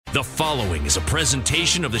The following is a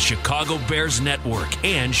presentation of the Chicago Bears Network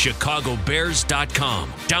and ChicagoBears.com.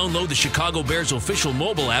 Download the Chicago Bears official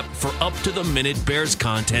mobile app for up-to-the-minute Bears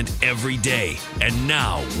content every day. And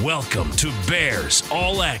now, welcome to Bears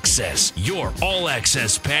All Access, your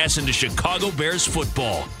all-access pass into Chicago Bears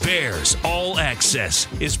football. Bears All Access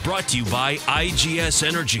is brought to you by IGS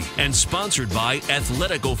Energy and sponsored by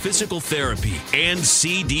Athletico Physical Therapy and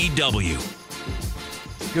CDW.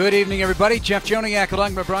 Good evening, everybody. Jeff Joniak,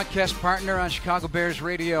 along with my broadcast partner on Chicago Bears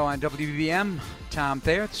Radio on WBBM, Tom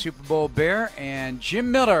Thayer, the Super Bowl Bear, and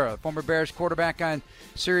Jim Miller, former Bears quarterback on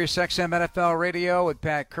Sirius XM NFL Radio with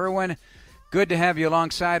Pat Kerwin. Good to have you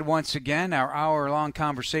alongside once again. Our hour-long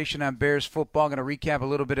conversation on Bears football. Going to recap a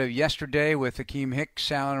little bit of yesterday with Akeem Hicks,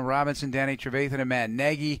 Allen Robinson, Danny Trevathan, and Matt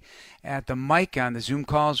Nagy at the mic on the Zoom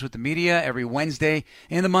calls with the media every Wednesday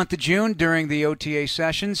in the month of June during the OTA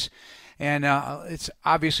sessions. And it's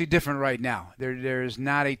obviously different right now. There is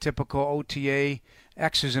not a typical OTA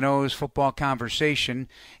X's and O's football conversation.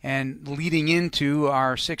 And leading into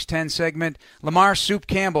our 610 segment, Lamar Soup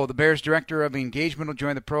Campbell, the Bears Director of Engagement, will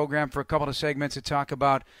join the program for a couple of segments to talk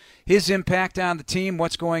about his impact on the team,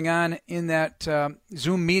 what's going on in that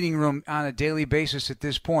Zoom meeting room on a daily basis at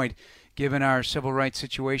this point, given our civil rights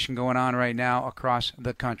situation going on right now across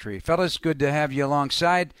the country. Fellas, good to have you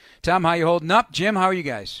alongside. Tom, how you holding up? Jim, how are you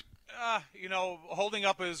guys? Holding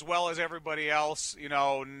up as well as everybody else.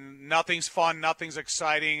 Nothing's fun, nothing's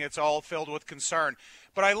exciting. It's all filled with concern.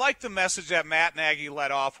 But I like the message that Matt Nagy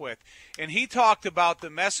led off with. And he talked about the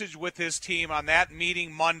message with his team on that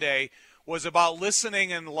meeting Monday was about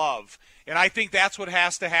listening and love. And I think that's what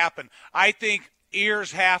has to happen. I think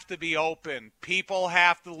ears have to be open. People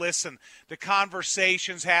have to listen. The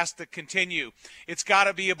conversations has to continue. It's got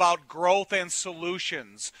to be about growth and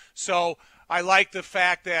solutions. So I like the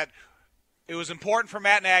fact that it was important for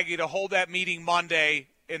Matt Nagy to hold that meeting Monday,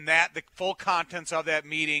 and that the full contents of that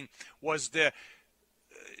meeting was to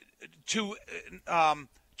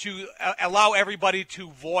allow everybody to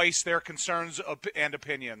voice their concerns and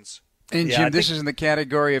opinions. And Jim, this is in the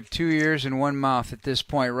category of 2 ears and one mouth at this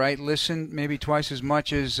point, right? Listen, maybe twice as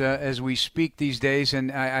much as we speak these days.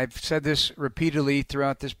 And I've said this repeatedly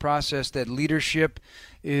throughout this process that leadership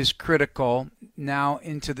is critical now.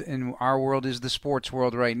 In our world is the sports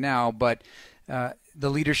world right now, but the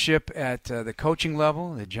leadership at the coaching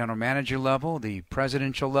level, the general manager level, the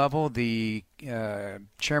presidential level, the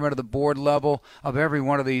chairman of the board level of every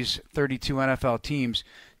one of these 32 NFL teams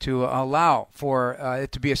to allow for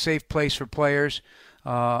it to be a safe place for players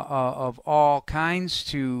of all kinds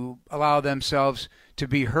to allow themselves to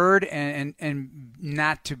be heard and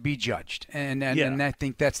not to be judged. And I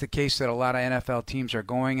think that's the case that a lot of NFL teams are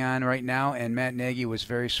going on right now, and Matt Nagy was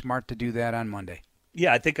very smart to do that on Monday.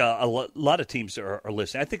 Yeah, I think a lot of teams are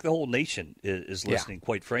listening. I think the whole nation is listening,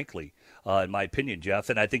 quite frankly, in my opinion, Jeff.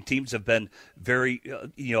 And I think teams have been very,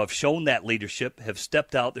 have shown that leadership, have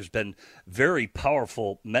stepped out. There's been very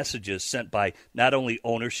powerful messages sent by not only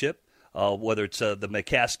ownership, whether it's the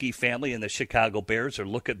McCaskey family and the Chicago Bears, or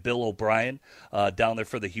look at Bill O'Brien down there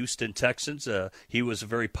for the Houston Texans. He was a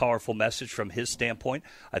very powerful message from his standpoint.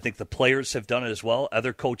 I think the players have done it as well.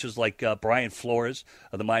 Other coaches like Brian Flores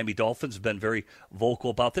of the Miami Dolphins have been very vocal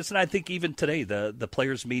about this. And I think even today, the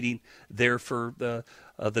players meeting there for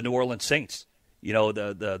the New Orleans Saints,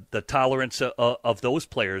 the tolerance of those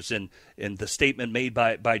players and the statement made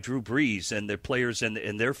by Drew Brees and their players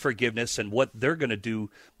and their forgiveness and what they're going to do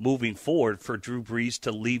moving forward for Drew Brees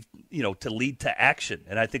to lead to action.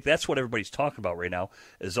 And I think that's what everybody's talking about right now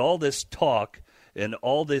is all this talk and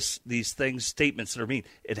all these things, statements that are made.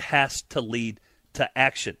 It has to lead to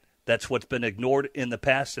action. That's what's been ignored in the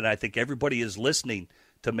past, and I think everybody is listening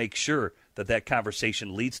to make sure that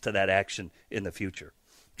conversation leads to that action in the future.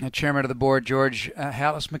 Chairman of the board, George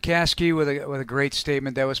Halas McCaskey, with a great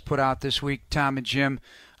statement that was put out this week. Tom and Jim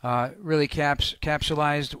really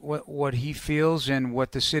capsulized what he feels and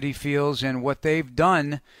what the city feels and what they've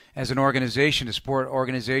done as an organization to support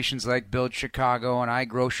organizations like Build Chicago and I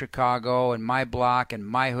Grow Chicago and My Block and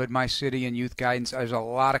My Hood, My City and Youth Guidance. There's a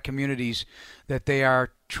lot of communities that they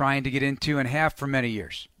are trying to get into and have for many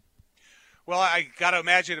years. Well, I got to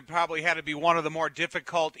imagine it probably had to be one of the more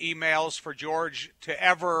difficult emails for George to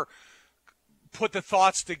ever put the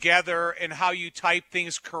thoughts together and how you type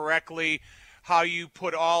things correctly, how you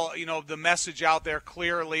put all, the message out there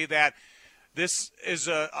clearly that this is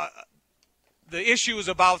the issue is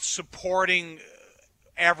about supporting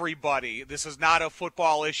everybody. This is not a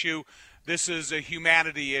football issue. This is a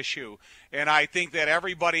humanity issue. And I think that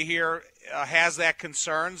everybody here has that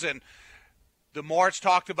concerns. And the more it's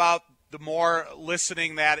talked about, the more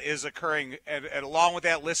listening that is occurring. And along with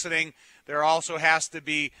that listening, there also has to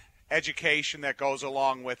be education that goes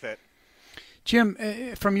along with it. Jim,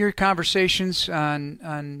 from your conversations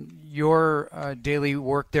on your daily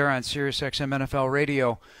work there on SiriusXM NFL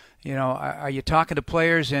Radio, are you talking to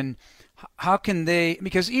players, and how can they,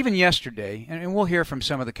 because even yesterday, and we'll hear from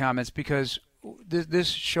some of the comments, because this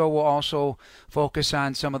show will also focus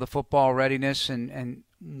on some of the football readiness, and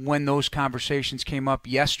when those conversations came up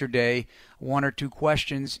yesterday, one or two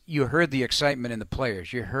questions, you heard the excitement in the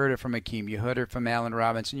players. You heard it from Akeem. You heard it from Allen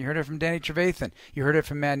Robinson. You heard it from Danny Trevathan. You heard it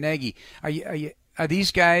from Matt Nagy. Are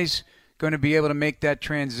these guys going to be able to make that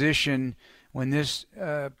transition when this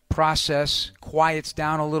process quiets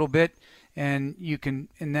down a little bit, and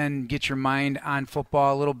then get your mind on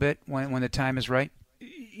football a little bit when the time is right?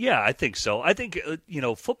 Yeah, I think so. I think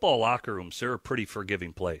football locker rooms, they're a pretty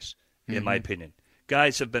forgiving place, in my opinion.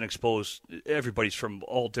 Guys have been exposed. Everybody's from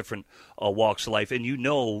all different walks of life, and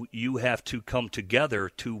you have to come together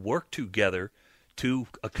to work together to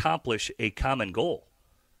accomplish a common goal.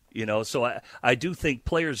 So I do think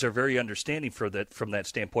players are very understanding from that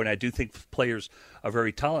standpoint. I do think players are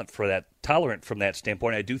very tolerant from that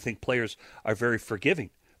standpoint. I do think players are very forgiving.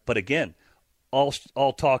 But again,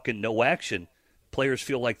 all talk and no action. Players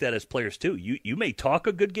feel like that as players too. You may talk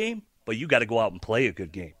a good game, but you got to go out and play a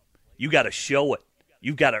good game. You got to show it.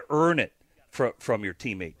 You've got to earn it from your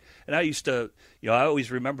teammate. And I used to, I always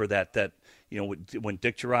remember that when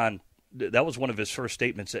Dick Duran, that was one of his first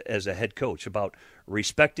statements as a head coach about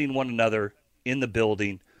respecting one another in the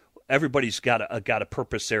building. Everybody's got a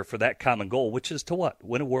purpose there for that common goal, which is to what?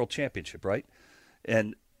 Win a world championship, right?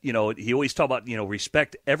 And, he always talked about,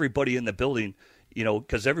 respect everybody in the building,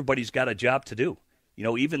 because everybody's got a job to do.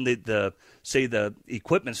 Even the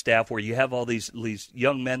equipment staff, where you have all these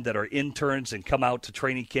young men that are interns and come out to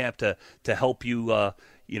training camp to help you,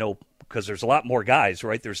 because there's a lot more guys,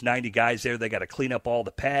 right? There's 90 guys there. They got to clean up all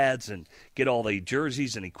the pads and get all the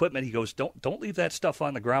jerseys and equipment. He goes, don't leave that stuff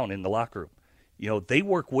on the ground in the locker room. They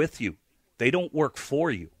work with you. They don't work for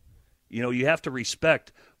you. You have to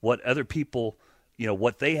respect what other people,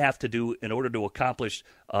 what they have to do in order to accomplish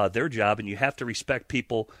their job, and you have to respect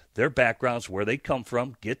people, their backgrounds, where they come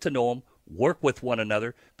from, get to know them, work with one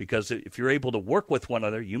another, because if you're able to work with one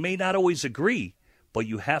another, you may not always agree, but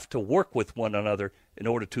you have to work with one another in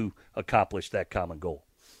order to accomplish that common goal.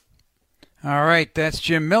 All right, that's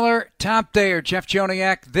Jim Miller, Tom Thayer, Jeff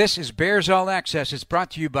Joniak. This is Bears All Access. It's brought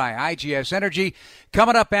to you by IGS Energy.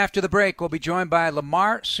 Coming up after the break, we'll be joined by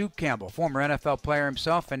Lamar Soup Campbell, former NFL player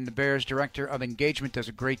himself and the Bears Director of Engagement. Does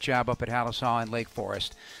a great job up at Hallis Hall in Lake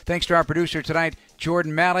Forest. Thanks to our producer tonight,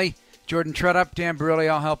 Jordan Malley, Jordan Tredup, Dan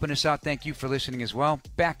Barilli, all helping us out. Thank you for listening as well.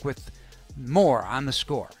 Back with more on The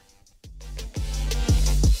Score.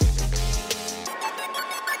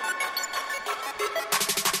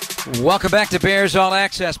 Welcome back to Bears All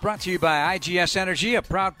Access, brought to you by IGS Energy, a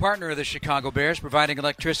proud partner of the Chicago Bears, providing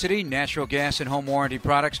electricity, natural gas, and home warranty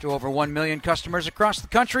products to over 1 million customers across the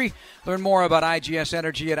country. Learn more about IGS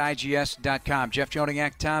Energy at IGS.com. Jeff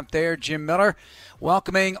Joniak, Tom Thayer, Jim Miller,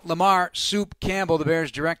 welcoming Lamar Soup Campbell, the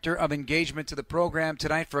Bears Director of Engagement, to the program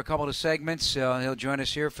tonight for a couple of segments. He'll join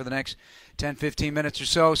us here for the next 10, 15 minutes or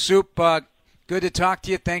so. Soup, good to talk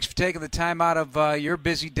to you. Thanks for taking the time out of your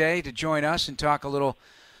busy day to join us and talk a little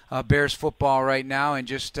Bears football right now, and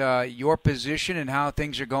just your position and how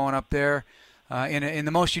things are going up there in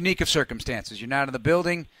the most unique of circumstances. You're not in the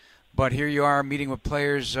building, but here you are meeting with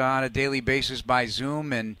players on a daily basis by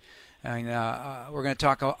Zoom, and we're going to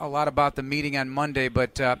talk a lot about the meeting on Monday.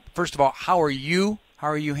 But first of all, how are you? How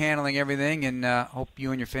are you handling everything? And hope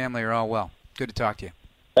you and your family are all well. Good to talk to you.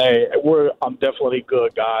 Hey, I'm definitely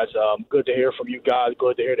good, guys. Good to hear from you guys.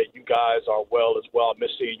 Good to hear that you guys are well as well. I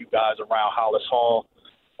miss seeing you guys around Hallis Hall.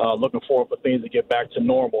 Looking forward for things to get back to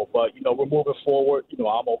normal. But, we're moving forward.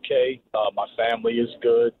 I'm okay. My family is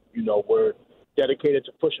good. We're dedicated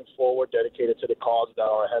to pushing forward, dedicated to the causes that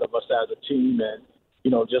are ahead of us as a team. And,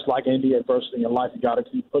 just like any adversity in life, you got to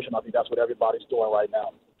keep pushing. I think that's what everybody's doing right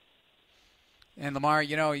now. And, Lamar,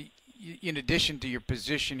 in addition to your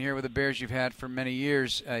position here with the Bears you've had for many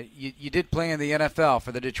years, you did play in the NFL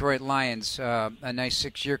for the Detroit Lions, a nice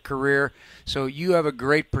 6-year career. So you have a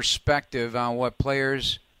great perspective on what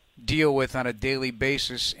players deal with on a daily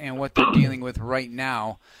basis and what they're dealing with right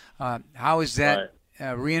now. How has that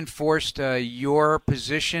reinforced your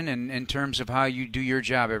position and in terms of how you do your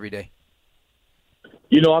job every day?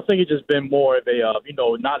 I think it's just been more of a,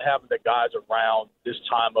 not having the guys around this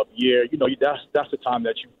time of year. That's the time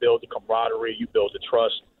that you build the camaraderie, you build the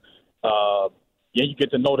trust. you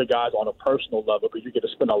get to know the guys on a personal level because you get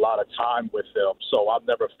to spend a lot of time with them. So I've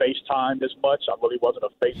never FaceTimed as much. I really wasn't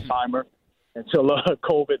a FaceTimer until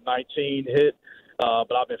COVID-19 hit.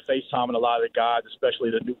 But I've been FaceTiming a lot of the guys,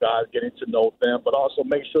 especially the new guys, getting to know them, but also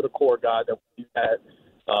make sure the core guys that we've had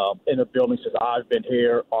in the building since I've been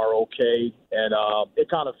here are okay. And it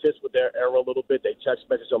kind of fits with their era a little bit. They text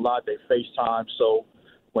message a lot. They FaceTime. So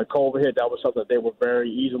when COVID hit, that was something that they were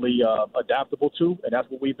very easily adaptable to, and that's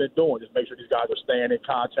what we've been doing, just make sure these guys are staying in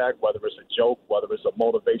contact, whether it's a joke, whether it's a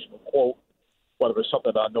motivational quote, whether it's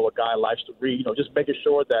something that I know a guy likes to read, just making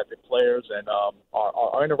sure that the players and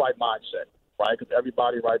are in the right mindset. Right, because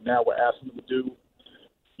everybody right now, we're asking them to do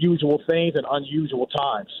usual things in unusual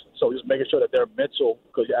times. So just making sure that they're mental,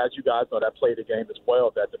 because as you guys know that play the game as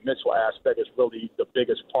well, that the mental aspect is really the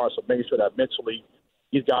biggest part. So making sure that mentally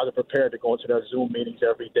these guys are prepared to go into their Zoom meetings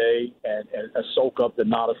every day and soak up the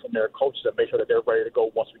knowledge from their coaches and make sure that they're ready to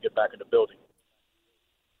go once we get back in the building.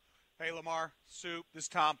 Hey, Lamar, Soup, this is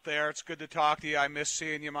Tom Thayer. It's good to talk to you. I miss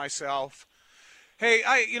seeing you myself. Hey,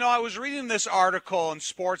 I was reading this article in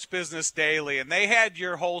Sports Business Daily, and they had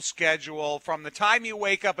your whole schedule from the time you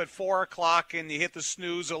wake up at 4 o'clock and you hit the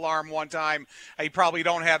snooze alarm one time. You probably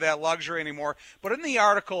don't have that luxury anymore. But in the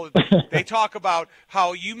article, they talk about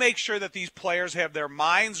how you make sure that these players have their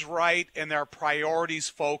minds right and their priorities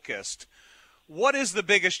focused. What is the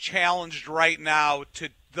biggest challenge right now to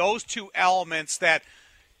those two elements that –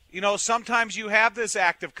 sometimes you have this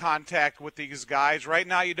active contact with these guys. Right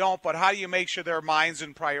now you don't, but how do you make sure their minds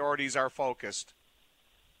and priorities are focused?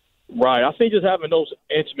 Right. I think just having those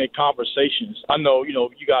intimate conversations. I know,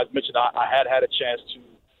 you guys mentioned I had a chance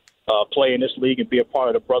to play in this league and be a part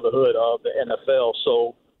of the brotherhood of the NFL.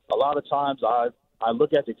 So a lot of times I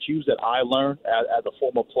look at the cues that I learned as a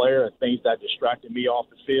former player and things that distracted me off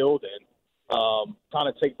the field and kind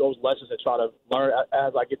of take those lessons and try to learn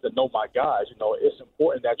as I get to know my guys. It's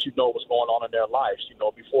important that you know what's going on in their lives.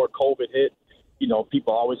 Before COVID hit,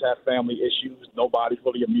 people always have family issues. Nobody's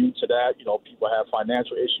really immune to that. People have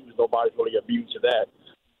financial issues. Nobody's really immune to that.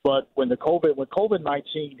 But when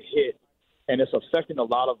COVID-19 hit, and it's affecting a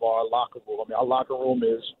lot of our locker room. Our locker room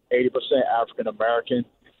is 80% African American,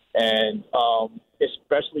 and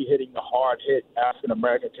especially hitting the hard hit African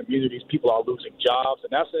American communities. People are losing jobs,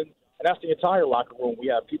 and that's the entire locker room. We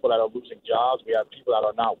have people that are losing jobs. We have people that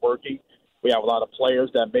are not working. We have a lot of players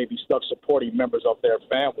that may be stuck supporting members of their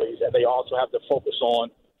families, and they also have to focus on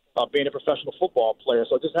being a professional football player.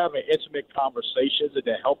 So just having intimate conversations and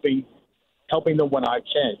then helping them when I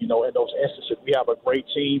can. In those instances, we have a great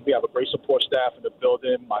team. We have a great support staff in the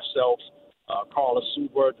building, myself, Carla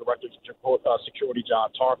Suber, Director of Security, John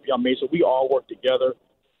Tarpey. So we all work together.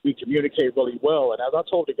 We communicate really well. And as I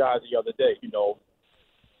told the guys the other day,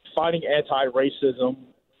 fighting anti-racism,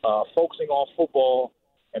 focusing on football,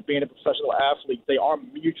 and being a professional athlete, they are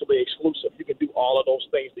mutually exclusive. You can do all of those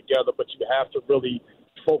things together, but you have to really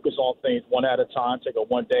focus on things one at a time, take it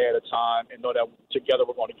one day at a time, and know that together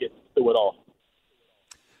we're going to get through it all.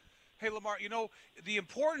 Hey, Lamar, the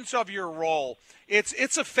importance of your role,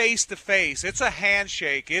 it's a face-to-face. It's a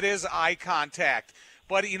handshake. It is eye contact.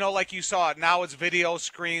 But, like you saw it, now it's video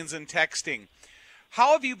screens and texting.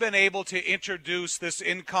 How have you been able to introduce this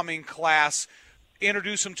incoming class,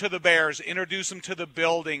 introduce them to the Bears, introduce them to the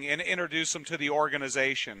building, and introduce them to the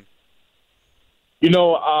organization?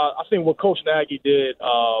 I think what Coach Nagy did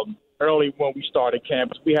early when we started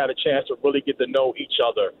campus, we had a chance to really get to know each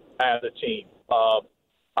other as a team.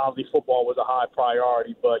 Obviously, football was a high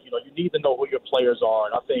priority, but, you need to know who your players are.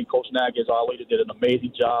 And I think Coach Nagy, as our leader, did an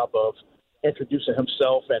amazing job of introducing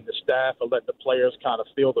himself and the staff and let the players kind of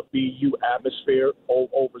feel the BU atmosphere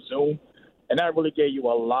over Zoom. And that really gave you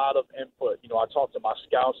a lot of input. I talked to my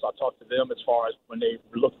scouts. I talked to them as far as when they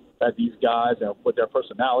looked at these guys and what their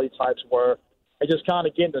personality types were. And just kind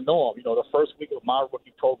of getting to know them. The first week of my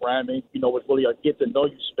rookie programming, was really a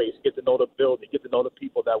get-to-know-you space, get to know the building, get to know the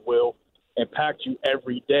people that will impact you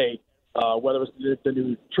every day, whether it's the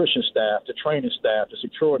nutrition staff, the training staff, the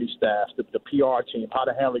security staff, the PR team, how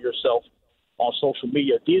to handle yourself on social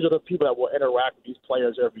media. These are the people that will interact with these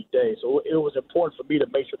players every day. So it was important for me to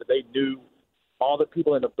make sure that they knew all the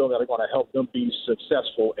people in the building that are going to help them be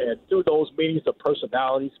successful. And through those meetings, the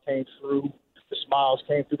personalities came through, the smiles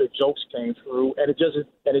came through, the jokes came through, and it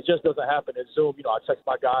just doesn't happen in Zoom. I text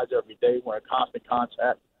my guys every day. We're in constant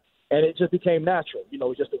contact, and it just became natural.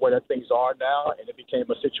 It's just the way that things are now, and it became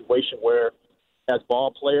a situation where, as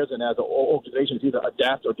ball players and as an organization, either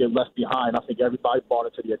adapt or get left behind. I think everybody bought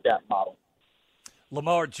into the adapt model.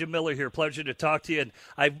 Lamar, Jim Miller here. Pleasure to talk to you. And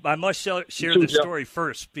I must share this story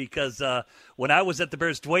first because when I was at the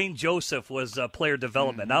Bears, Dwayne Joseph was player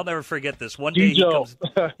development. And I'll never forget this. One day he comes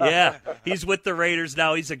 – yeah, he's with the Raiders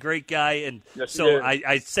now. He's a great guy. And so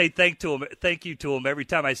I say thank you to him every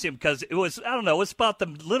time I see him because it was – I don't know, it's about the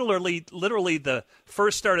literally the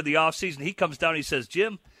first start of the offseason. He comes down and he says,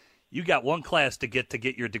 Jim, you got one class to get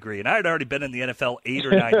your degree. And I had already been in the NFL 8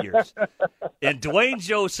 or 9 years. And Dwayne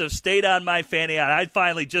Joseph stayed on my fanny, and I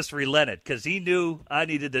finally just relented because he knew I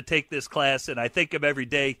needed to take this class. And I thank him every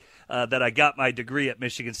day that I got my degree at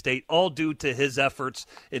Michigan State, all due to his efforts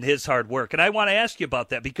and his hard work. And I want to ask you about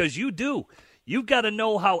that because you do. You've got to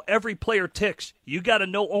know how every player ticks. You got to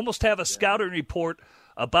know, almost have a scouting report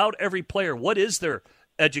about every player. What is their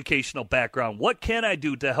educational background? What can I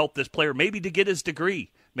do to help this player, maybe to get his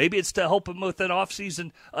degree? Maybe it's to help him with an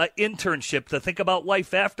off-season internship, to think about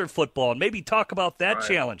life after football, and maybe talk about that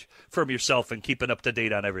challenge from yourself and keeping up to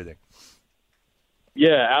date on everything.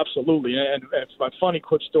 Yeah, absolutely. And a funny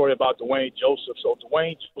quick story about Dwayne Joseph. So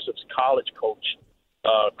Dwayne Joseph's college coach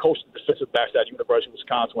coached the defensive backs at University of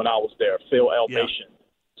Wisconsin when I was there, Phil Elbation.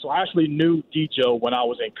 So I actually knew D'Jo when I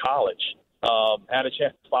was in college. Had a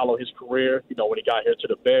chance to follow his career, when he got here to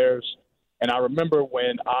the Bears. And I remember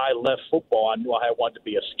when I left football, I knew I had wanted to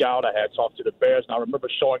be a scout. I had talked to the Bears, and I remember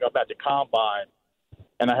showing up at the combine,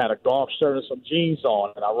 and I had a golf shirt and some jeans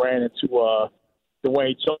on, and I ran into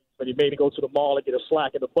Dwayne Jones, and he made me go to the mall and get a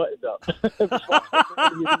slack and a button up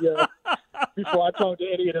before I talked to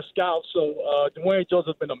any of the scouts. So Dwayne Jones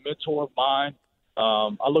has been a mentor of mine.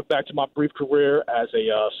 I look back to my brief career as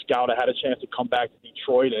a scout. I had a chance to come back to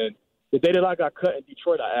Detroit, and the day that I got cut in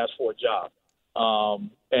Detroit, I asked for a job.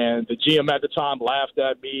 And the GM at the time laughed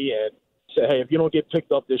at me and said, hey, if you don't get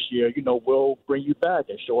picked up this year, we'll bring you back.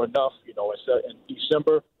 And sure enough, in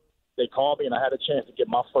December, they called me and I had a chance to get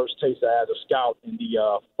my first taste as a scout in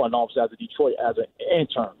the front office as a Detroit as an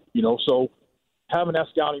intern, So having that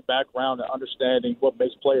scouting background and understanding what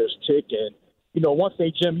makes players tick. And, one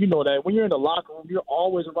thing, Jim, that when you're in the locker room, you're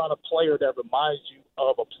always around a player that reminds you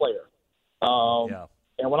of a player.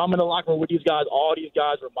 And when I'm in the locker room with these guys, all these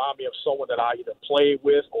guys remind me of someone that I either played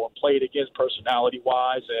with or played against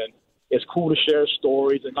personality-wise. And it's cool to share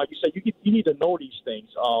stories. And like you said, you need to know these things.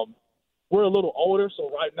 We're a little older,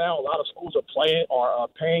 so right now a lot of schools are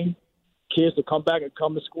paying kids to come back and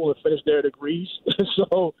come to school and finish their degrees.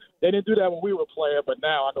 So they didn't do that when we were playing, but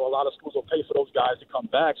now I know a lot of schools will pay for those guys to come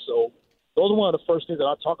back. So those are one of the first things that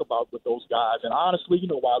I talk about with those guys. And honestly,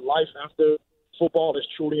 while life after football is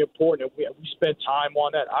truly important, and we spend time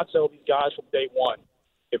on that. I tell these guys from day one,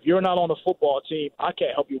 if you're not on the football team, I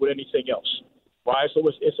can't help you with anything else, right? So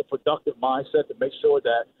it's a productive mindset to make sure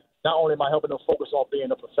that not only am I helping them focus on being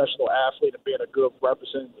a professional athlete and being a good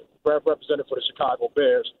representative for the Chicago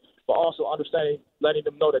Bears, but also letting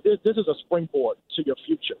them know that this is a springboard to your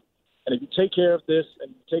future. And if you take care of this and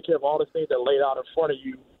you take care of all the things that are laid out in front of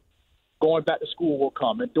you, going back to school will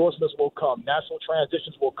come. Endorsements will come. National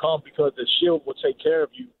transitions will come because the shield will take care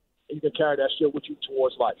of you, and you can carry that shield with you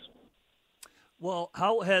towards life. Well,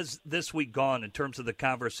 how has this week gone in terms of the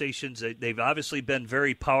conversations? They've obviously been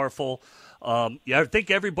very powerful. I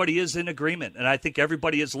think everybody is in agreement, and I think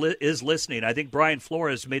everybody is listening. I think Brian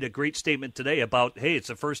Flores made a great statement today about, hey, it's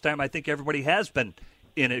the first time I think everybody has been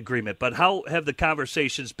in agreement. But how have the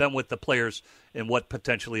conversations been with the players and what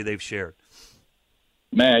potentially they've shared?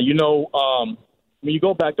 Man, when you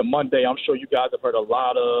go back to Monday, I'm sure you guys have heard a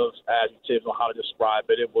lot of adjectives on how to describe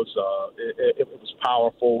it. It was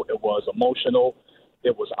powerful. It was emotional.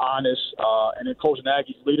 It was honest. And in Coach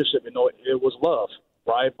Nagy's leadership, it was love,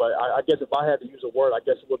 right? But I guess if I had to use a word, I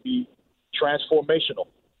guess it would be transformational.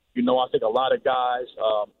 I think a lot of guys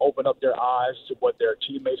opened up their eyes to what their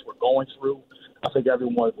teammates were going through. I think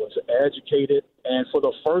everyone was educated. And for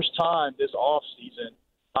the first time this offseason,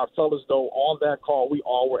 I felt as though on that call we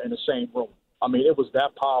all were in the same room. I mean, it was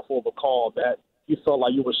that powerful of a call that you felt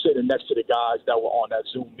like you were sitting next to the guys that were on that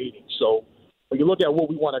Zoom meeting. So when you look at what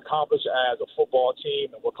we want to accomplish as a football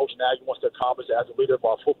team and what Coach Nagy wants to accomplish as a leader of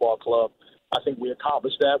our football club, I think we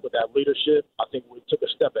accomplished that with that leadership. I think we took a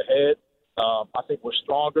step ahead. I think we're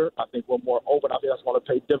stronger. I think we're more open. I think that's going to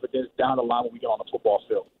pay dividends down the line when we get on the football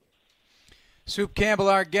field. Soup Campbell,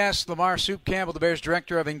 our guest. Lamar Soup Campbell, the Bears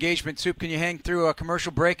Director of Engagement. Soup, can you hang through a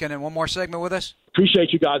commercial break and then one more segment with us?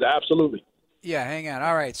 Appreciate you guys. Absolutely. Yeah, hang on.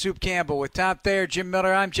 All right, Soup Campbell with Tom Thayer, Jim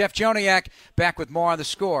Miller. I'm Jeff Joniak, back with more on The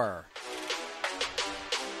Score.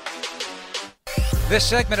 This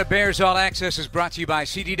segment of Bears All Access is brought to you by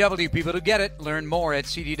CDW. People who get it, learn more at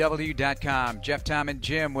CDW.com. Jeff, Tom, and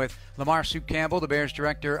Jim with Lamar Soup Campbell, the Bears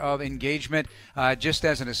Director of Engagement. Just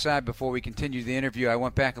as an aside, before we continue the interview, I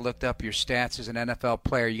went back and looked up your stats as an NFL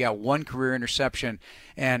player. You got one career interception,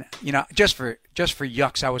 and just for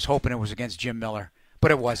yucks, I was hoping it was against Jim Miller, but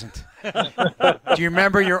it wasn't. Do you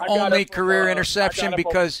remember your only career interception?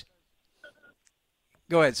 Because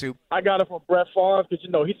go ahead, Soup. I got it from Brett Favre because,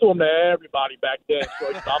 he threw them to everybody back then, so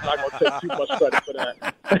I'm not going to take too much credit for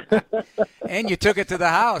that. And you took it to the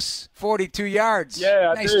house, 42 yards.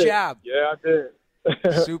 Yeah, nice job. Yeah, I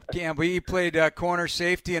did. Soup Campbell, he played corner,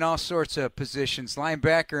 safety, and all sorts of positions,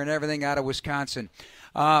 linebacker and everything out of Wisconsin.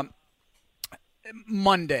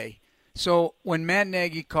 Monday. So when Matt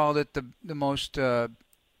Nagy called it the most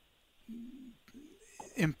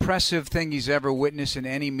impressive thing he's ever witnessed in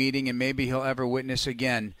any meeting, and maybe he'll ever witness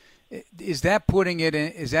again, is that putting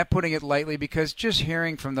it lightly? Because just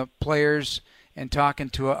hearing from the players and talking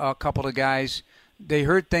to a couple of guys, they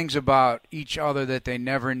heard things about each other that they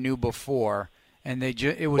never knew before, and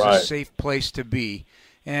it was a safe place to be.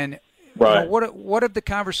 And what have the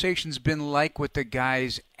conversations been like with the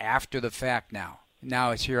guys after the fact now?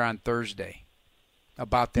 Now it's here on Thursday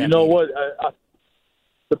about that. You know what?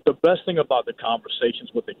 The best thing about the conversations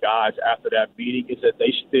with the guys after that meeting is that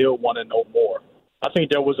they still want to know more. I think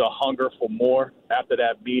there was a hunger for more after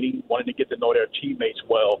that meeting, wanting to get to know their teammates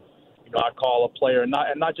well. I call a player, and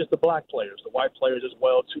not just the black players, the white players as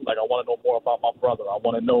well, too. Like, I want to know more about my brother. I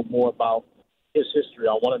want to know more about his history.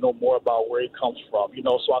 I want to know more about where he comes from.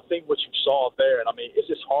 So I think what you saw there, and it's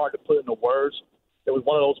just hard to put into words. It was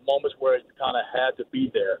one of those moments where you kind of had to be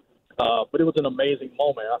there. But it was an amazing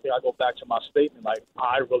moment. I think I go back to my statement, like,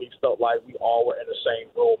 I really felt like we all were in the same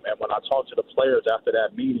room. And when I talked to the players after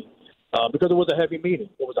that meeting, because it was a heavy meeting,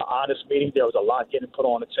 it was an honest meeting. There was a lot getting put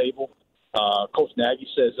on the table. Coach Nagy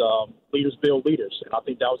says leaders build leaders. And I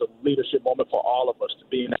think that was a leadership moment for all of us to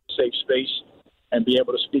be in that safe space and be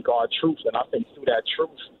able to speak our truth. And I think through that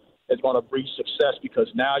truth, it's going to breed success, because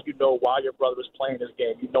now you know why your brother is playing this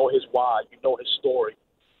game. You know his why. You know his story.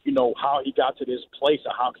 You know how he got to this place,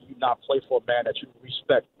 and how can you not play for a man that you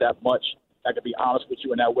respect that much, that can be honest with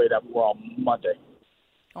you in that way that we were on Monday.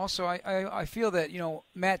 Also, I feel that,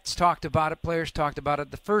 Matt's talked about it, players talked about it.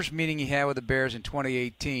 The first meeting he had with the Bears in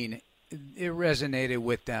 2018, it resonated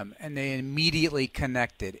with them, and they immediately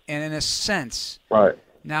connected. And in a sense,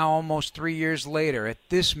 now almost 3 years later, at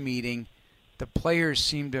this meeting, the players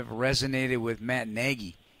seem to have resonated with Matt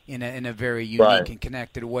Nagy in a very unique and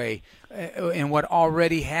connected way, in what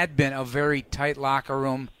already had been a very tight locker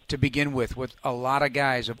room to begin with a lot of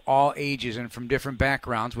guys of all ages and from different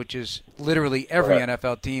backgrounds, which is literally every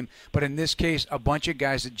NFL team. But in this case, a bunch of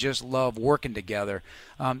guys that just love working together.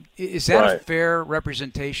 Is that a fair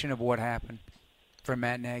representation of what happened for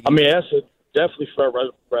Matt Nagy? That's a definitely fair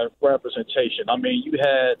representation. You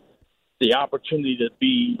had the opportunity to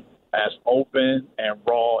be as open and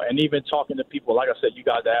raw, and even talking to people. Like I said, you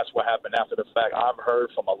guys asked what happened after the fact. I've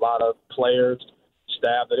heard from a lot of players,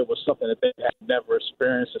 staff, that it was something that they had never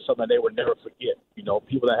experienced and something they would never forget.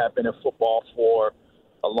 People that have been in football for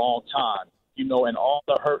a long time, and all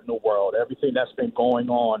the hurt in the world, everything that's been going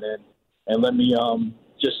on. And let me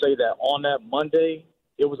just say that on that Monday,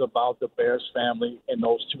 it was about the Bears family in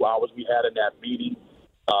those 2 hours we had in that meeting.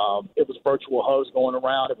 It was virtual hugs going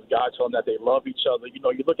around. It was guys telling them that they love each other. You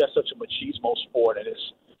look at such a machismo sport, and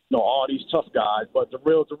it's all these tough guys, but the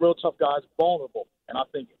real tough guys are vulnerable. And I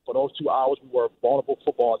think for those 2 hours, we were a vulnerable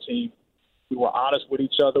football team. We were honest with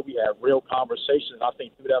each other. We had real conversations. And I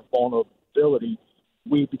think through that vulnerability,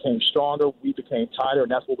 we became stronger. We became tighter,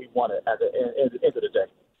 and that's what we wanted at the end of the day.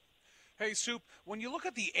 Hey, Soup, when you look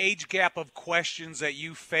at the age gap of questions that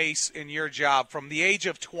you face in your job from the age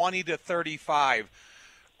of 20 to 35,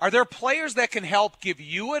 are there players that can help give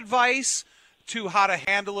you advice to how to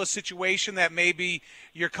handle a situation that maybe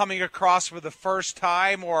you're coming across for the first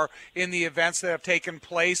time, or in the events that have taken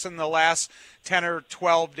place in the last 10 or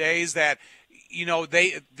 12 days that,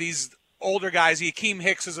 these older guys, Akeem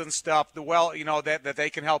Hickses and stuff, that they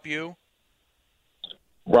can help you?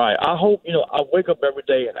 Right. I hope, I wake up every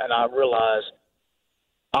day and I realize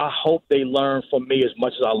I hope they learn from me as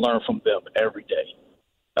much as I learn from them every day.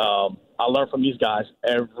 I learn from these guys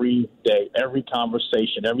every day, every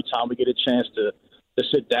conversation, every time we get a chance to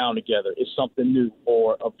sit down together. It's something new,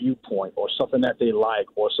 or a viewpoint, or something that they like,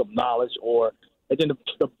 or some knowledge. And then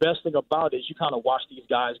the best thing about it is you kind of watch these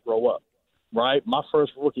guys grow up, right? My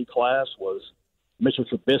first rookie class was Mitchell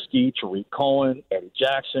Trubisky, Tariq Cohen, Eddie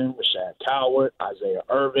Jackson, Rashawn Coward, Isaiah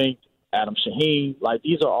Irving, Adam Shaheen. Like,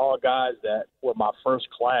 these are all guys that were my first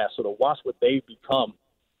class. So to watch what they've become,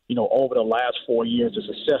 over the last 4 years, the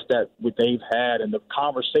success that they've had and the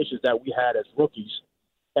conversations that we had as rookies,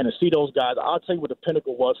 and to see those guys, I'll tell you what the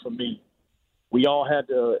pinnacle was for me. We all had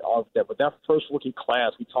with that first rookie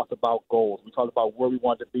class, we talked about goals. We talked about where we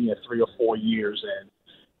wanted to be in 3 or 4 years, and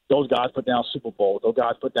those guys put down Super Bowls. Those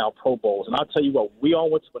guys put down Pro Bowls. And I'll tell you what, we all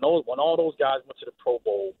went to, when all those guys went to the Pro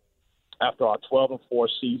Bowl after our 12-4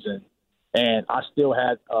 season, and I still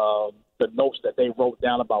had the notes that they wrote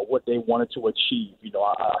down about what they wanted to achieve.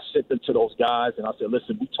 I sent them to those guys, and I said,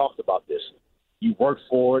 listen, we talked about this. You worked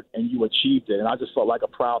for it, and you achieved it. And I just felt like a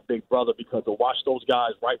proud big brother because to watch those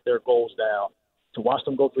guys write their goals down, to watch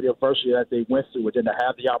them go through the adversity that they went through, and then to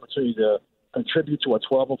have the opportunity to contribute to a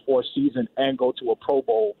 12-4 season and go to a Pro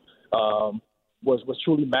Bowl was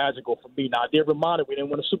truly magical for me. Now, I did remind it we didn't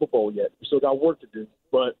win a Super Bowl yet. We still got work to do,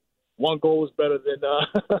 but one goal is better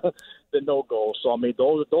than no goal. So, I mean,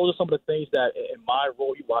 those are some of the things that in my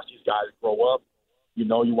role, you watch these guys grow up. You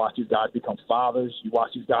watch these guys become fathers. You watch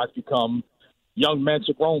these guys become young men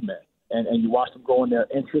to grown men, and you watch them grow in their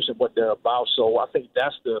interests and what they're about. So I think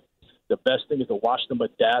that's the best thing is to watch them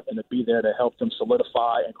adapt and to be there to help them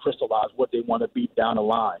solidify and crystallize what they want to be down the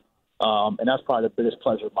line. And that's probably the biggest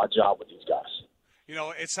pleasure of my job with these guys.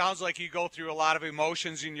 It sounds like you go through a lot of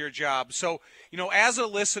emotions in your job. So, as a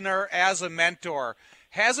listener, as a mentor,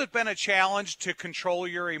 has it been a challenge to control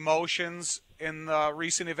your emotions in the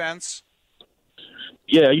recent events?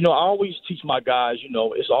 Yeah, I always teach my guys,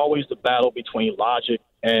 it's always the battle between logic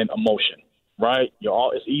and emotion, right?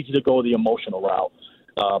 It's easy to go the emotional route.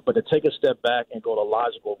 But to take a step back and go the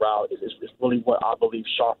logical route is really what I believe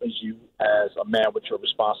sharpens you as a man with your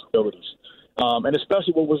responsibilities. And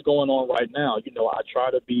especially what was going on right now, I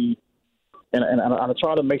try to be and I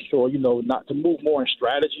try to make sure, not to move more in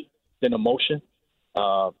strategy than emotion,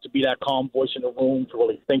 to be that calm voice in the room, to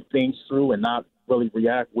really think things through and not really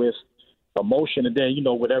react with emotion. And then,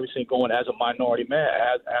 with everything going as a minority man,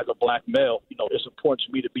 as a black male, it's important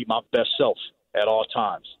to me to be my best self at all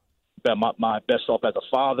times. My best self as a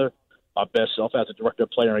father, my best self as a director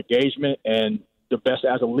of player engagement, and the best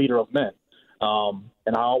as a leader of men.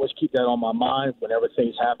 And I always keep that on my mind whenever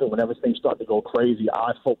things happen, whenever things start to go crazy.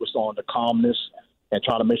 I focus on the calmness and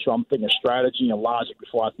try to make sure I'm thinking strategy and logic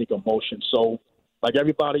before I think emotion. So, like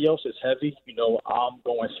everybody else, it's heavy. I'm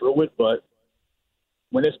going through it, but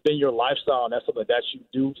when it's been your lifestyle and that's something that you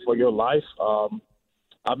do for your life,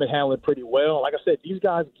 I've been handling it pretty well. Like I said, these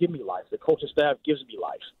guys give me life. The coaching staff gives me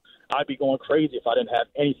life. I'd be going crazy if I didn't have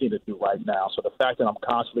anything to do right now. So the fact that I'm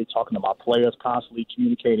constantly talking to my players, constantly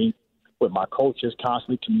communicating with my coaches,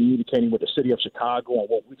 constantly communicating with the city of Chicago on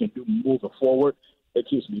what we can do moving forward, it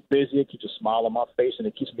keeps me busy, it keeps a smile on my face, and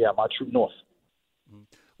it keeps me at my true north.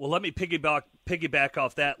 Well, let me piggyback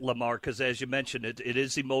off that, Lamar, because as you mentioned, it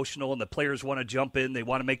is emotional, and the players want to jump in. They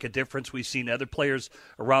want to make a difference. We've seen other players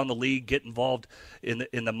around the league get involved in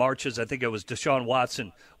the marches. I think it was Deshaun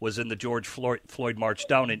Watson was in the George Floyd march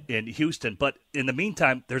down in Houston. But in the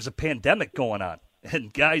meantime, there's a pandemic going on.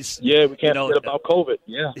 And guys, yeah, we can't forget about COVID.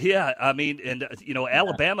 Yeah. I mean, and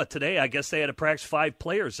Alabama today, I guess they had to practice 5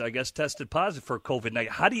 players, I guess, tested positive for COVID. Now,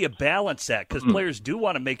 how do you balance that? Because players do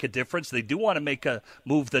want to make a difference. They do want to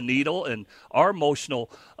move the needle and are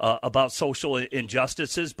emotional about social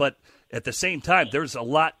injustices. But at the same time, there's a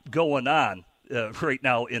lot going on right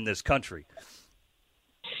now in this country.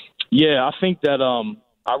 Yeah, I think that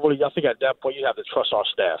I think at that point you have to trust our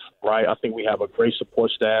staff, right? I think we have a great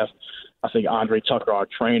support staff. I think Andre Tucker, our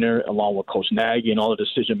trainer, along with Coach Nagy and all the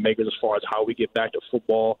decision makers as far as how we get back to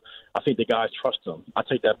football, I think the guys trust them. I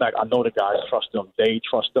take that back. I know the guys trust them. They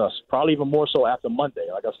trust us, probably even more so after Monday.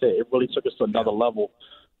 Like I said, it really took us to another level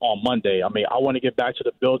on Monday. I mean, I want to get back to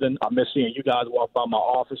the building. I miss seeing you guys walk by my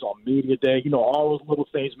office on media day. All those little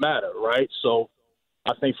things matter, right? So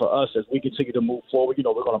I think for us, as we continue to move forward, we're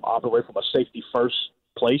going to operate from a safety-first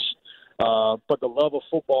place. But the love of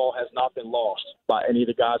football has not been lost by any of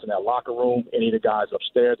the guys in that locker room, any of the guys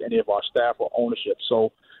upstairs, any of our staff or ownership.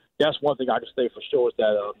 So that's one thing I can say for sure is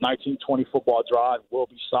that 1920 football drive will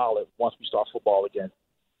be solid once we start football again.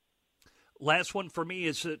 Last one for me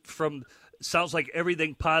is sounds like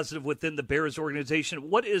everything positive within the Bears organization.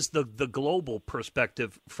 What is the global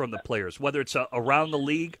perspective from the players, whether it's around the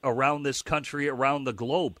league, around this country, around the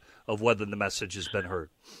globe, of whether the message has been heard?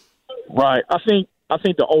 Right. I think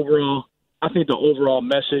the overall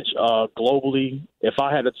message globally, if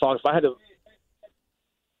I had to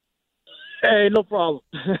hey, no problem.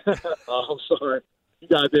 I'm sorry. You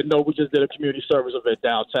guys didn't know we just did a community service event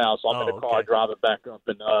downtown, so I'm in the car driving back up,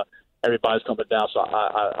 and everybody's coming down, so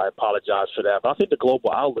I apologize for that. But I think the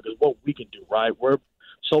global outlook is what we can do, right? We're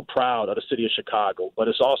so proud of the city of Chicago, but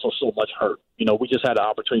it's also so much hurt. We just had the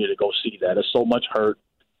opportunity to go see that. There's so much hurt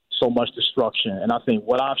so much destruction. And I think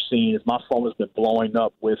what I've seen is my phone has been blowing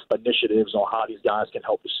up with initiatives on how these guys can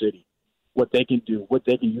help the city, what they can do, what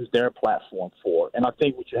they can use their platform for. And I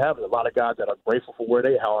think what you have is a lot of guys that are grateful for where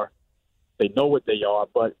they are. They know what they are,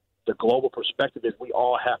 but the global perspective is we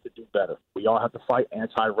all have to do better. We all have to fight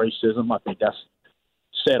anti-racism. I think that's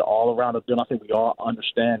said all around the building. I think we all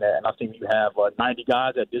understand that. And I think you have 90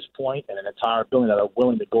 guys at this point and an entire building that are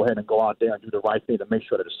willing to go ahead and go out there and do the right thing to make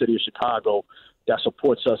sure that the city of Chicago that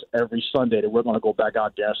supports us every Sunday, that we're going to go back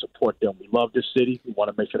out there and support them. We love this city. We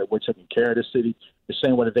want to make sure that we're taking care of this city the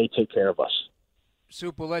same way that they take care of us.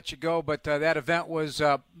 Soup, we'll let you go, but that event was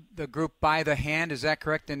the group By the Hand. Is that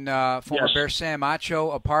correct? And former Yes. Bear Sam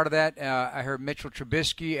Acho, a part of that. I heard Mitchell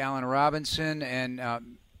Trubisky, Allen Robinson, and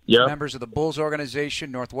members of the Bulls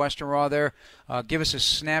organization, Northwestern, were all there. Give us a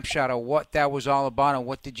snapshot of what that was all about and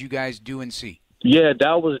what did you guys do and see? Yeah,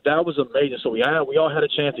 that was amazing. So we all had a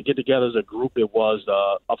chance to get together as a group. It was,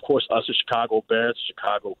 of course, us, the Chicago Bears,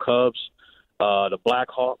 Chicago Cubs, the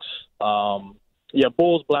Blackhawks.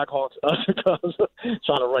 Bulls, Blackhawks, us, Cubs.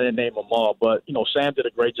 Trying to run and name them all. But, Sam did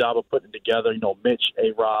a great job of putting it together. Mitch,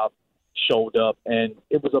 A-Rob showed up. And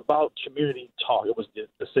it was about community talk. It was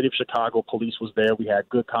the city of Chicago police was there. We had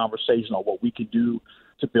good conversation on what we could do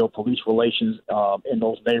to build police relations in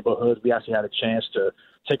those neighborhoods. We actually had a chance to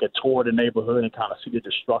take a tour of the neighborhood and kind of see the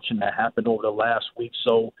destruction that happened over the last week.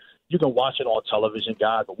 So you can watch it on television,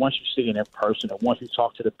 guys, but once you see it in person and once you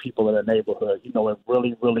talk to the people in the neighborhood, it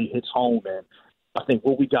really, really hits home. And I think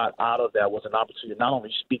what we got out of that was an opportunity to not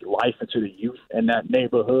only speak life into the youth in that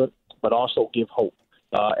neighborhood, but also give hope.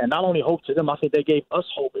 And not only hope to them, I think they gave us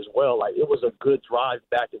hope as well. Like, it was a good drive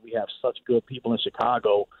back that we have such good people in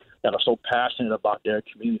Chicago that are so passionate about their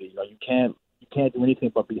community. You can't do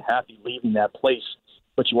anything but be happy leaving that place,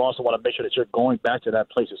 but you also want to make sure that you're going back to that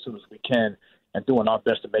place as soon as we can and doing our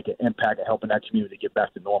best to make an impact and helping that community get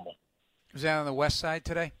back to normal. Was that on the west side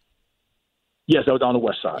today? Yes, that was on the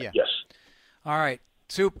west side, Yeah. Yes. All right.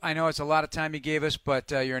 Soup, I know it's a lot of time you gave us,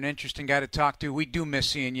 but you're an interesting guy to talk to. We do miss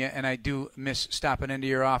seeing you, and I do miss stopping into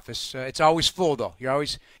your office. It's always full, though. You're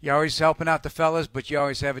always helping out the fellas, but you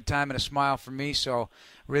always have a time and a smile for me, so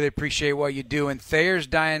really appreciate what you do. And Thayer's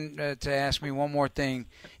dying to ask me one more thing.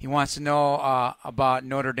 He wants to know about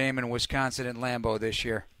Notre Dame and Wisconsin and Lambeau this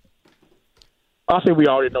year. I think we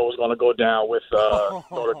already know what's going to go down with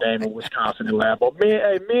Notre Dame and Wisconsin and Lambeau.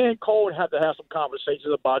 Me and Cole have to have some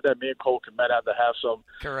conversations about that. Me and Cole might have to have some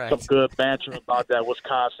good banter about that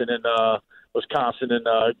Wisconsin and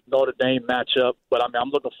Notre Dame matchup. But I'm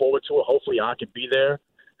looking forward to it. Hopefully, I can be there.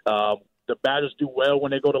 The Badgers do well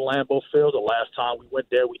when they go to Lambeau Field. The last time we went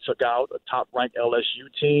there, we took out a top-ranked LSU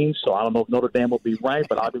team. So I don't know if Notre Dame will be ranked,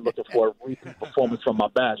 but I'll be looking for a repeat performance from my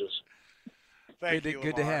Badgers.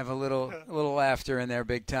 Good to have a little laughter in there,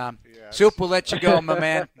 Big Tom. Yes. Soup, we'll let you go, my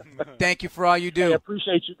man. Thank you for all you do. I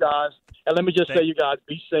appreciate you guys. And let me just say, you guys,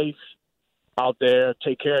 be safe out there.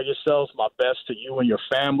 Take care of yourselves. My best to you and your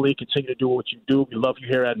family. Continue to do what you do. We love you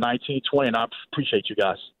here at 1920, and I appreciate you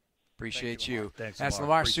guys. Appreciate you. Thanks, That's Lamar.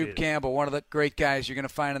 Lamar Soup Campbell, one of the great guys you're going to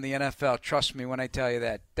find in the NFL. Trust me when I tell you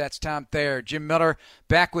that. That's Tom Thayer. Jim Miller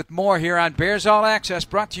back with more here on Bears All Access,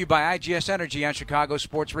 brought to you by IGS Energy on Chicago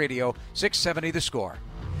Sports Radio, 670 The Score.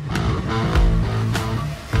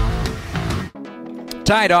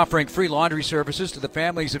 Tide offering free laundry services to the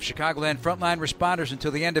families of Chicagoland frontline responders until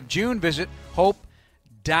the end of June. Visit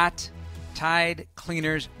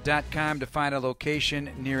hope.tidecleaners.com to find a location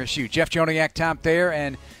nearest you. Jeff Joniak, Tom Thayer,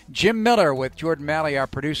 and Jim Miller with Jordan Malley, our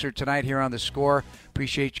producer tonight here on The Score.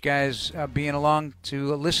 Appreciate you guys being along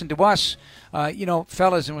to listen to us.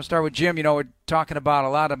 Fellas, and we'll start with Jim. We're talking a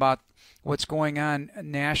lot about what's going on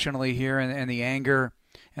nationally here and the anger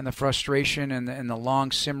and the frustration and the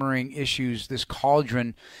long simmering issues, this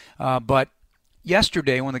cauldron. But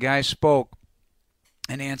yesterday when the guys spoke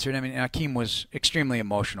and answered, Akeem was extremely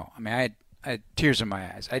emotional. I had tears in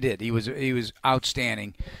my eyes. I did. He was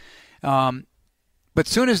outstanding. But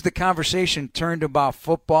soon as the conversation turned about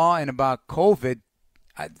football and about COVID,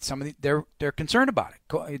 they're concerned about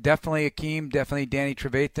it. Definitely Akeem, definitely Danny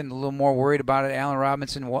Trevathan, a little more worried about it. Allen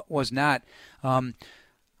Robinson was not. How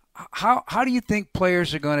do you think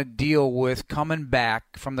players are going to deal with coming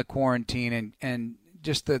back from the quarantine and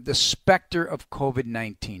just the specter of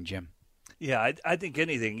COVID-19, Jim? Yeah, I think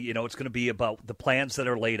anything, it's going to be about the plans that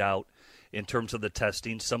are laid out in terms of the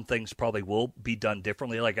testing. Some things probably will be done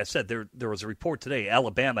differently. Like I said, there was a report today.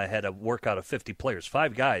 Alabama had a workout of 50 players.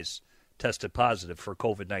 5 guys tested positive for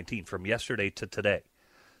COVID-19 from yesterday to today.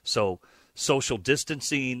 So social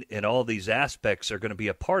distancing and all these aspects are going to be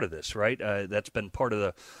a part of this, right? That's been part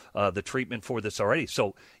of the treatment for this already.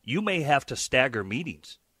 So you may have to stagger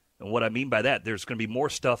meetings And what I mean by that, there's going to be more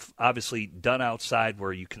stuff obviously done outside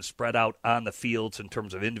where you can spread out on the fields in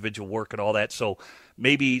terms of individual work and all that. So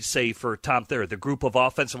maybe, say, for Tom Thayer, the group of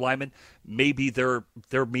offensive linemen, maybe their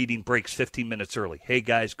meeting breaks 15 minutes early. Hey,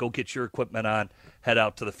 guys, go get your equipment on, head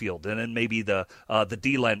out to the field. And then maybe the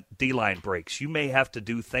D-line breaks. You may have to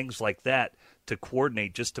do things like that to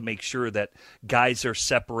coordinate just to make sure that guys are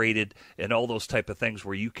separated and all those type of things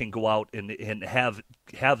where you can go out and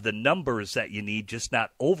have the numbers that you need, just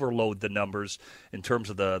not overload the numbers in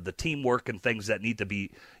terms of the teamwork and things that need to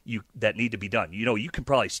be done. You know, you can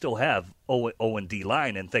probably still have O and D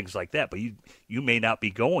line and things like that, but you may not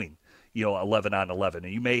be going, 11 on 11,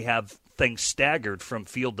 and you may have things staggered from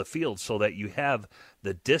field to field so that you have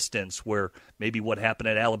the distance where maybe what happened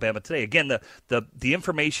at Alabama today. Again, the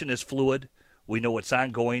information is fluid. We know it's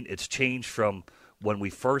ongoing. It's changed from when we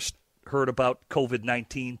first heard about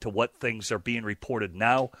COVID-19 to what things are being reported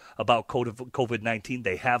now about COVID-19.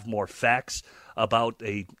 They have more facts about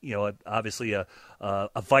obviously a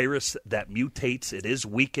virus that mutates. It is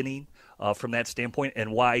weakening from that standpoint,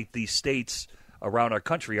 and why these states around our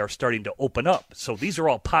country are starting to open up. So these are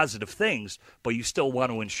all positive things, but you still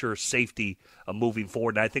want to ensure safety moving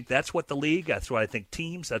forward. And I think that's what the league, that's what I think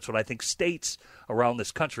teams, that's what I think states around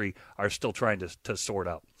this country are still trying to sort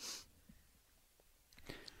out.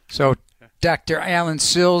 So Dr. Alan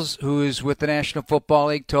Sills, who is with the National Football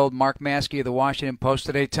League, told Mark Maskey of the Washington Post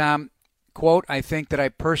today, Tom, quote, "I think that I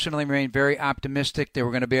personally remain very optimistic that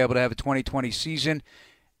we're going to be able to have a 2020 season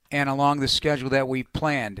and along the schedule that we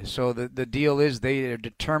planned." So the deal is they are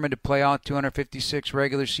determined to play out 256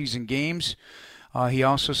 regular season games. He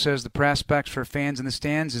also says the prospects for fans in the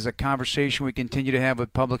stands is a conversation we continue to have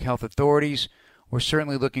with public health authorities. We're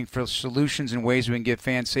certainly looking for solutions and ways we can get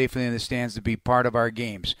fans safely in the stands to be part of our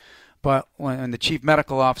games. But when the chief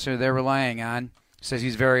medical officer they're relying on says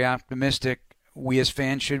he's very optimistic, we as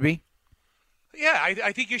fans should be. Yeah,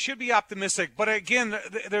 I think you should be optimistic. But again,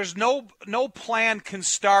 there's no plan can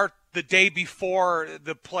start the day before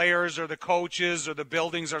the players or the coaches or the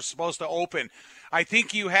buildings are supposed to open. I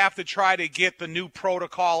think you have to try to get the new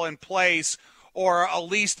protocol in place, or at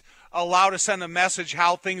least allow to send a message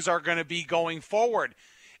how things are going to be going forward.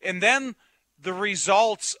 And then the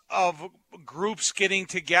results of groups getting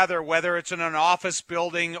together, whether it's in an office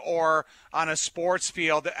building or on a sports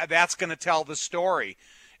field, that's going to tell the story.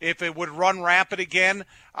 If it would run rampant again,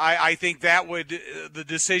 I think the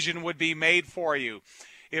decision would be made for you.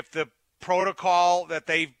 If the protocol that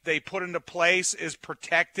they put into place is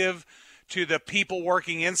protective to the people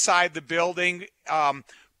working inside the building,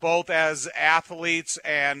 both as athletes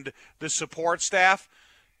and the support staff,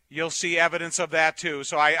 you'll see evidence of that too.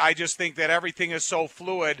 So I just think that everything is so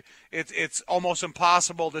fluid, it's almost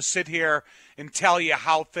impossible to sit here and tell you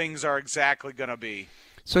how things are exactly going to be.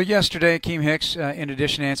 So yesterday, Akeem Hicks, in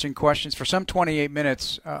addition to answering questions for some 28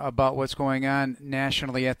 minutes about what's going on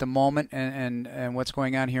nationally at the moment and what's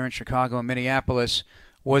going on here in Chicago and Minneapolis,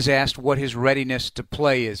 was asked what his readiness to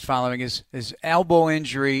play is following his elbow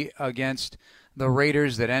injury against the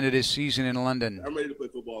Raiders that ended his season in London. I'm ready to play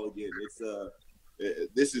football again.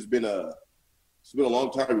 This has been a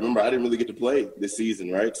long time. Remember, I didn't really get to play this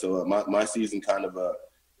season, right? So my season kind of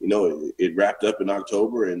it wrapped up in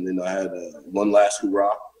October, and then I had one last hoorah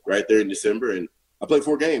right there in December, and I played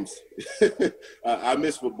 4 games. I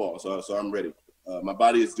miss football, so I'm ready. My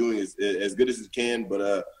body is doing as good as it can,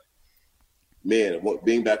 but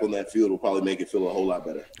being back on that field will probably make it feel a whole lot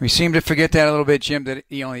better. We seem to forget that a little bit, Jim, that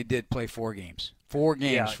he only did play 4 games. 4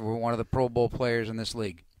 games for one of the Pro Bowl players in this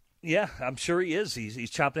league. Yeah, I'm sure he is.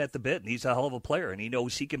 He's chopping at the bit, and he's a hell of a player, and he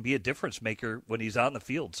knows he can be a difference maker when he's on the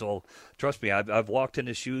field. So trust me, I've walked in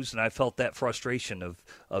his shoes, and I felt that frustration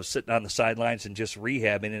of sitting on the sidelines and just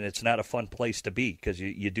rehabbing, and it's not a fun place to be because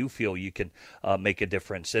you do feel you can make a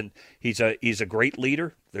difference. And he's a great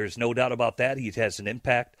leader. There's no doubt about that. He has an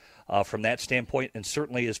impact from that standpoint, and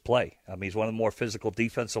certainly his play. I mean, he's one of the more physical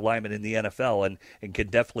defensive linemen in the NFL and can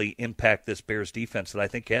definitely impact this Bears defense that I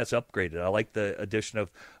think has upgraded. I like the addition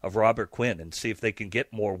of Robert Quinn, and see if they can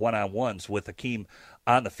get more one-on-ones with Akeem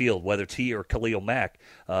on the field, whether it's he or Khalil Mack,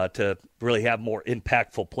 to really have more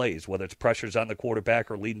impactful plays, whether it's pressures on the quarterback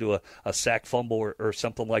or leading to a sack fumble or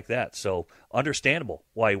something like that. So understandable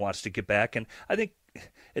why he wants to get back. And I think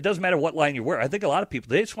it doesn't matter what line you wear. I think a lot of people,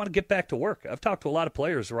 they just want to get back to work. I've talked to a lot of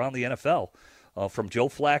players around the NFL from Joe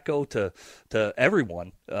Flacco to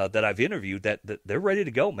everyone that I've interviewed, that they're ready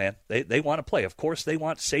to go, man. They want to play. Of course, they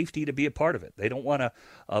want safety to be a part of it. They don't want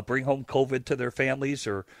to bring home COVID to their families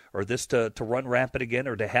or this to run rampant again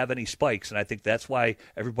or to have any spikes. And I think that's why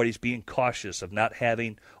everybody's being cautious of not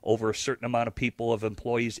having over a certain amount of people, of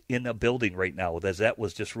employees in a building right now, as that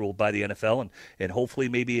was just ruled by the NFL. And hopefully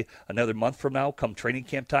maybe another month from now, come training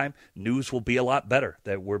camp time, news will be a lot better,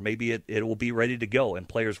 that where maybe it will be ready to go and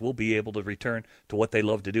players will be able to return to what they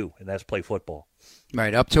love to do, and that's play football.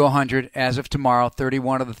 Right, up to 100 as of tomorrow.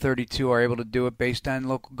 31 of the 32 are able to do it based on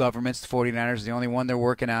local governments. The 49ers are the only one they're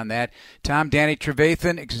working on that. Tom, Danny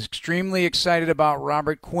Trevathan is extremely excited about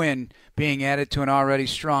Robert Quinn being added to an already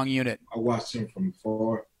strong unit. I watched him from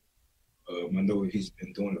afar. I know he's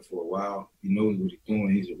been doing it for a while. He knows what he's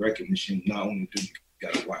doing. He's a wrecking machine. Not only do you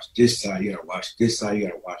got to watch this side, you got to watch this side, you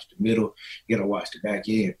got to watch the middle, you got to watch the back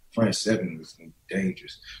end. Front seven is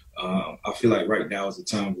dangerous. I feel like right now is the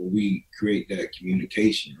time where we create that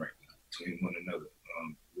communication right now between one another.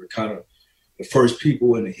 We're kind of the first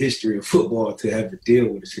people in the history of football to have to deal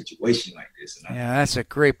with a situation like this. And that's a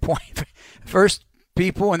great point. First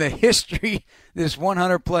people in the history, this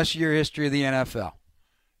 100-plus year history of the NFL.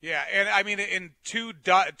 Yeah, and I mean, in two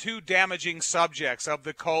damaging subjects of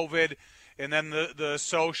the COVID and then the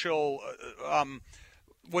social,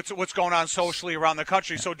 what's going on socially around the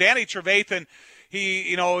country. So Danny Trevathan,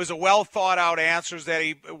 he is a well thought out answers that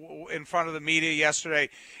he in front of the media yesterday,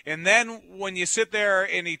 and then when you sit there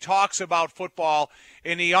and he talks about football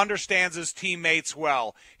and he understands his teammates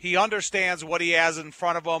well, he understands what he has in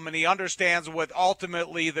front of him, and he understands what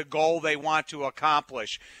ultimately the goal they want to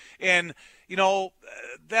accomplish, and.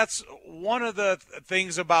 That's one of the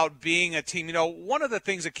things about being a team. One of the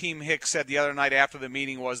things Akeem Hicks said the other night after the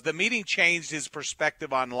meeting was the meeting changed his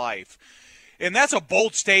perspective on life. And that's a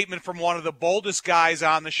bold statement from one of the boldest guys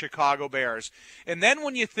on the Chicago Bears. And then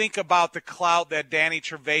when you think about the clout that Danny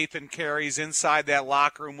Trevathan carries inside that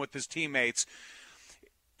locker room with his teammates,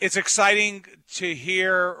 it's exciting to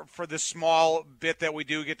hear for the small bit that we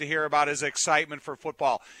do get to hear about his excitement for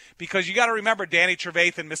football. Because you got to remember, Danny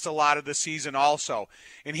Trevathan missed a lot of the season also.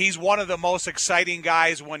 And he's one of the most exciting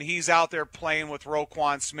guys when he's out there playing with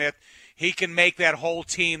Roquan Smith. He can make that whole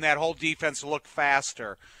team, that whole defense look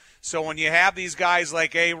faster. So when you have these guys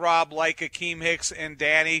like A-Rob, like Akeem Hicks and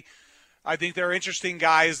Danny, I think they're interesting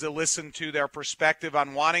guys to listen to their perspective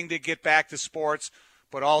on wanting to get back to sports,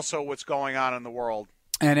 but also what's going on in the world.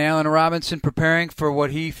 And Allen Robinson preparing for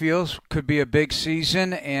what he feels could be a big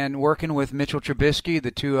season and working with Mitchell Trubisky.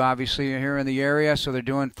 The two obviously are here in the area, so they're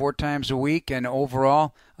doing 4 times a week. And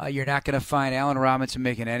overall, you're not going to find Allen Robinson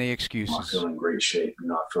making any excuses. I feel in great shape.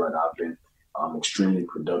 I feel like I've been extremely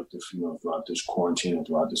productive, throughout this quarantine and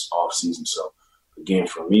throughout this off season. So, again,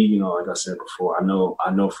 for me, like I said before, I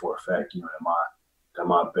know for a fact, that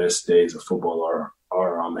my best days of football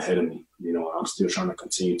are ahead of me. I'm still trying to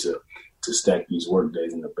continue to stack these work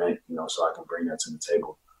days in the bank, so I can bring that to the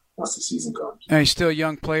table once the season comes. And he's still a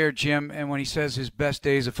young player, Jim, and when he says his best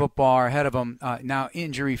days of football are ahead of him, now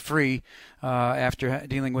injury-free after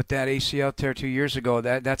dealing with that ACL tear 2 years ago,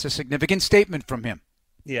 that's a significant statement from him.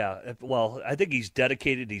 Yeah, well, I think he's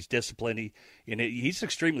dedicated, he's disciplined, he's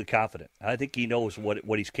extremely confident. I think he knows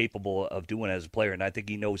what he's capable of doing as a player, and I think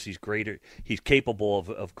he knows he's capable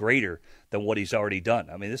of greater than what he's already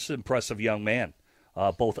done. I mean, this is an impressive young man.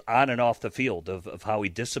 Both on and off the field, of how he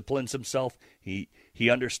disciplines himself. He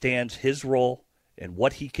understands his role and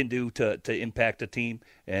what he can do to impact a team.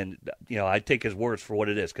 And, I take his words for what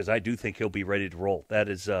it is, because I do think he'll be ready to roll. That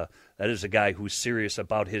is a guy who's serious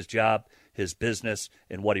about his job, his business,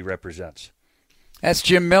 and what he represents. That's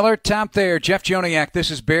Jim Miller. Tom Thayer, Jeff Joniak. This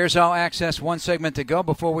is Bears All Access. One segment to go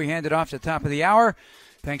before we hand it off to the top of the hour.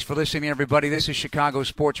 Thanks for listening, everybody. This is Chicago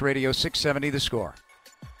Sports Radio 670 The Score.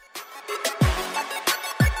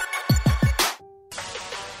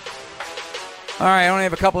 All right, I only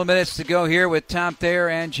have a couple of minutes to go here with Tom Thayer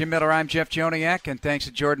and Jim Miller. I'm Jeff Joniak, and thanks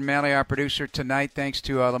to Jordan Malley, our producer tonight. Thanks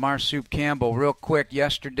to Lamar Soup Campbell. Real quick,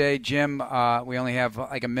 yesterday, Jim, we only have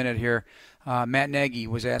like a minute here. Matt Nagy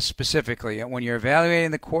was asked specifically, when you're evaluating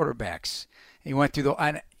the quarterbacks, he went through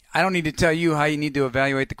I don't need to tell you how you need to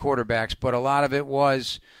evaluate the quarterbacks, but a lot of it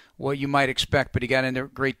was what you might expect, but he got into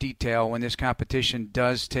great detail when this competition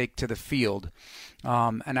does take to the field.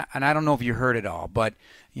 And I don't know if you heard it all, but,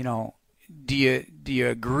 do you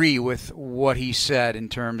agree with what he said in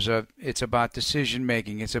terms of it's about decision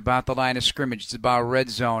making, it's about the line of scrimmage, it's about red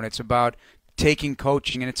zone, it's about taking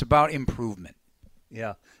coaching, and it's about improvement?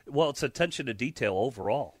 Yeah, well, it's attention to detail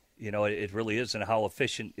overall. It really is, and how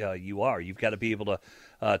efficient you are. You've got to be able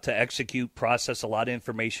to execute, process a lot of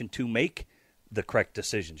information to make the correct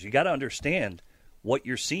decisions. You got to understand what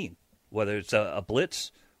you're seeing, whether it's a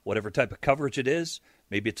blitz, whatever type of coverage it is.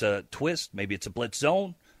 Maybe it's a twist. Maybe it's a blitz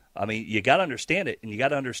zone. I mean, you got to understand it, and you got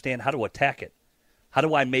to understand how to attack it. How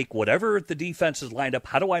do I make whatever the defense is lined up,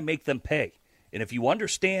 how do I make them pay? And if you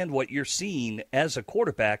understand what you're seeing as a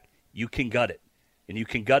quarterback, you can gut it. And you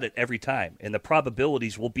can gut it every time. And the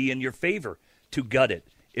probabilities will be in your favor to gut it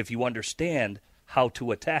if you understand how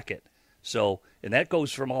to attack it. So, and that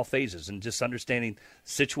goes from all phases, and just understanding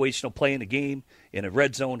situational play in the game, in a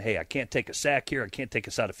red zone. Hey, I can't take a sack here. I can't take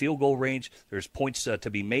us out of field goal range. There's points to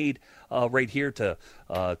be made right here to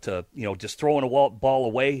just throwing a ball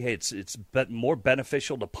away. Hey, it's more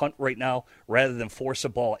beneficial to punt right now rather than force a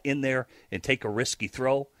ball in there and take a risky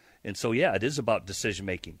throw. And so, yeah, it is about decision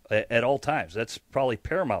making at all times. That's probably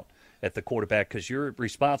paramount at the quarterback, because you're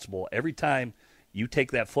responsible every time you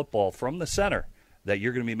take that football from the center, that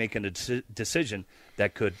you're going to be making a decision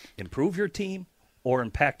that could improve your team or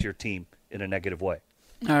impact your team in a negative way.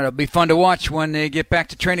 All right, it'll be fun to watch when they get back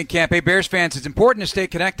to training camp. Hey, Bears fans, it's important to stay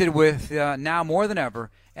connected with, now more than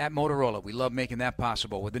ever, at Motorola. We love making that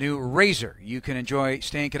possible. With the new Razr, you can enjoy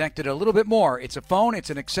staying connected a little bit more. It's a phone,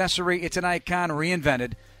 it's an accessory, it's an icon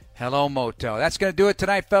reinvented. Hello, Moto. That's going to do it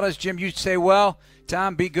tonight, fellas. Jim, you stay well.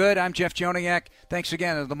 Tom, be good. I'm Jeff Joniak. Thanks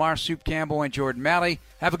again to Lamar Soup Campbell and Jordan Malley.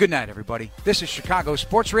 Have a good night, everybody. This is Chicago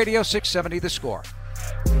Sports Radio 670 The Score.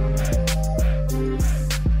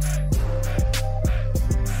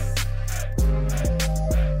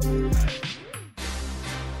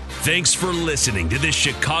 Thanks for listening to this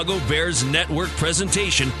Chicago Bears Network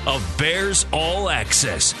presentation of Bears All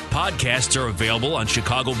Access. Podcasts are available on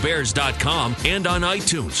ChicagoBears.com and on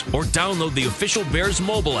iTunes, or download the official Bears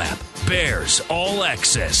mobile app. Bears All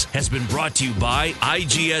Access has been brought to you by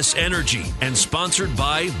IGS Energy and sponsored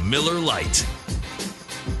by Miller Lite.